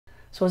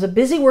So as a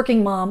busy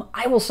working mom,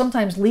 I will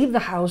sometimes leave the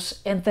house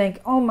and think,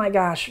 oh my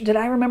gosh, did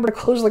I remember to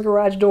close the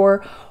garage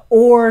door?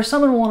 Or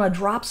someone will want to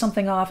drop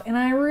something off and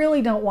I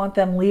really don't want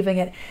them leaving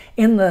it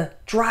in the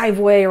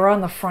driveway or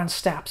on the front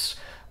steps.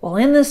 Well,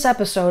 in this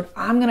episode,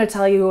 I'm going to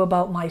tell you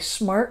about my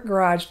smart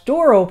garage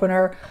door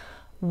opener,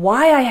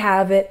 why I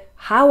have it,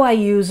 how I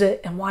use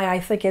it, and why I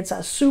think it's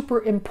a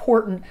super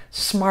important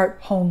smart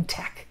home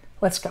tech.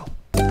 Let's go.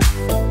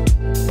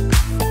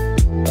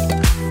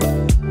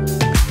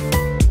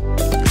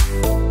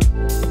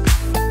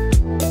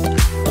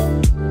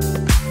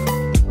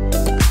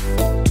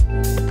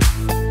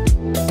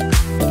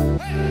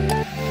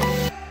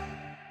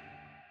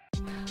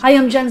 Hi,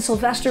 I'm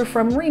Sylvester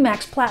from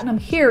Remax Platinum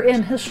here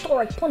in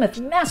historic Plymouth,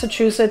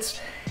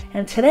 Massachusetts.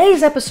 And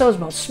today's episode is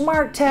about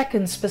smart tech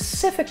and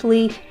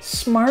specifically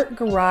smart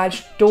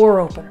garage door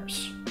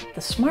openers.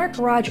 The smart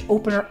garage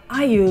opener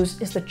I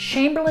use is the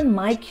Chamberlain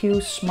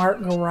MyQ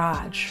Smart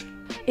Garage.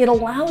 It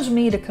allows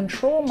me to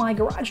control my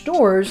garage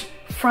doors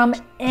from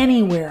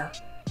anywhere.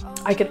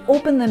 I can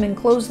open them and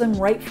close them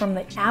right from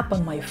the app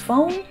on my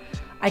phone.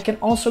 I can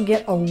also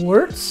get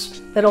alerts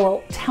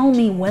that'll tell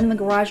me when the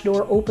garage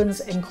door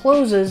opens and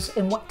closes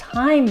and what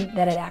time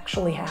that it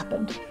actually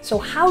happened. So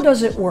how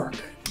does it work?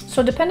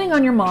 So depending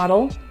on your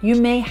model, you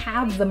may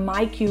have the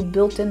MyQ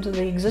built into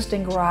the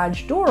existing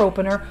garage door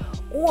opener,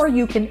 or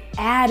you can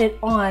add it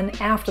on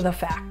after the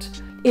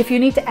fact. If you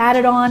need to add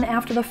it on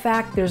after the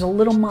fact, there's a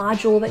little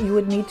module that you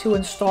would need to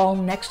install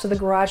next to the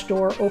garage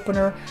door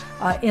opener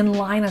in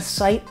line of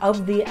sight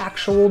of the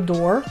actual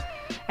door.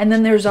 And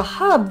then there's a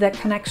hub that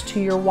connects to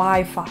your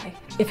Wi-Fi.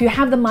 If you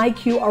have the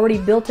MyQ already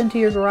built into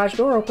your garage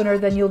door opener,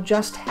 then you'll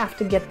just have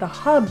to get the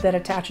hub that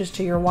attaches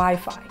to your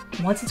Wi-Fi.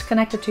 Once it's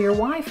connected to your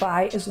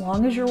Wi-Fi, as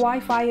long as your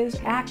Wi-Fi is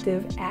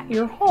active at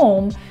your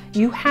home,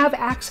 you have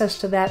access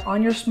to that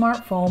on your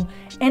smartphone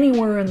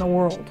anywhere in the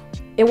world.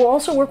 It will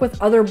also work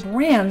with other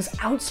brands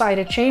outside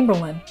of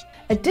Chamberlain.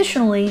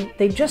 Additionally,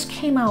 they just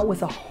came out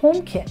with a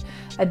HomeKit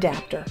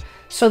adapter,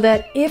 so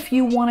that if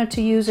you wanted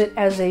to use it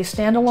as a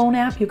standalone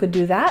app, you could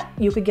do that.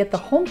 You could get the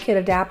HomeKit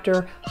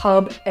adapter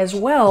hub as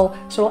well,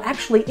 so it'll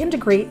actually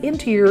integrate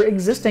into your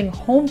existing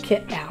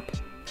HomeKit app.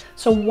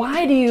 So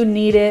why do you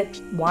need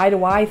it? Why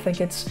do I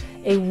think it's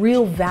a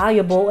real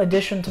valuable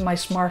addition to my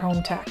smart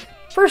home tech?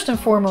 First and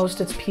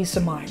foremost, it's peace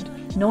of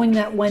mind. Knowing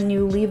that when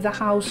you leave the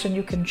house and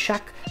you can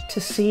check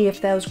to see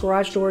if those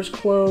garage doors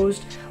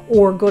closed,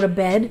 or go to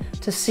bed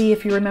to see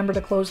if you remember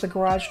to close the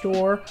garage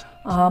door,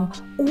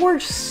 or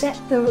set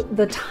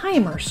the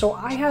timer. So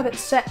I have it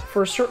set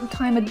for a certain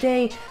time of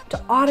day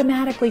to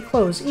automatically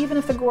close. Even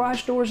if the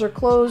garage doors are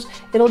closed,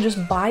 it'll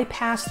just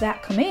bypass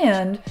that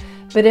command.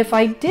 But if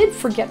I did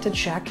forget to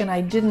check and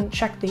I didn't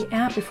check the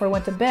app before I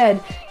went to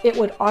bed, it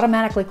would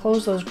automatically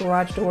close those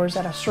garage doors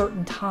at a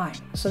certain time.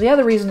 So the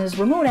other reason is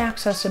remote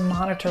access and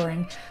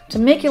monitoring to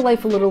make your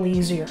life a little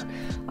easier.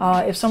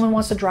 If someone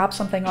wants to drop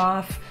something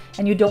off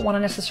and you don't want to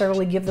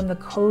necessarily give them the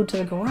code to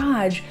the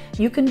garage,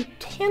 you can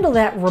handle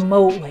that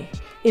remotely.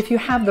 If you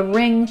have the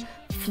Ring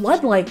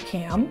floodlight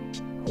cam,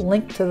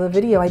 link to the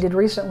video I did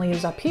recently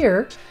is up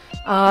here,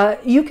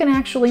 you can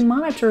actually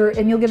monitor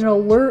and you'll get an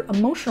alert, a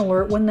motion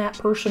alert when that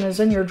person is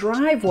in your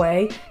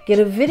driveway, get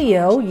a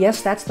video,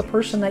 yes, that's the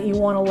person that you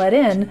want to let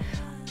in,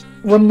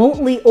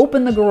 remotely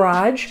open the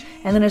garage,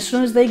 and then as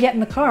soon as they get in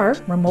the car,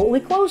 remotely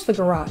close the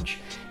garage.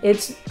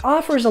 It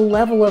offers a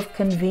level of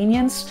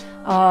convenience,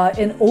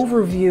 an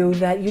overview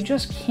that you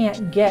just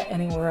can't get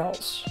anywhere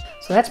else.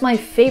 So that's my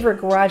favorite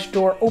garage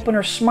door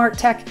opener smart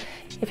tech.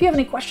 If you have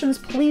any questions,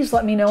 please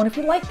let me know. And if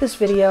you like this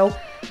video,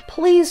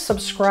 please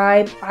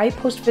subscribe. I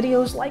post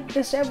videos like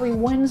this every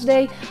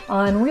Wednesday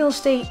on real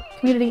estate,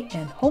 community,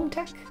 and home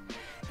tech.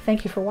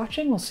 Thank you for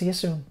watching. We'll see you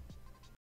soon.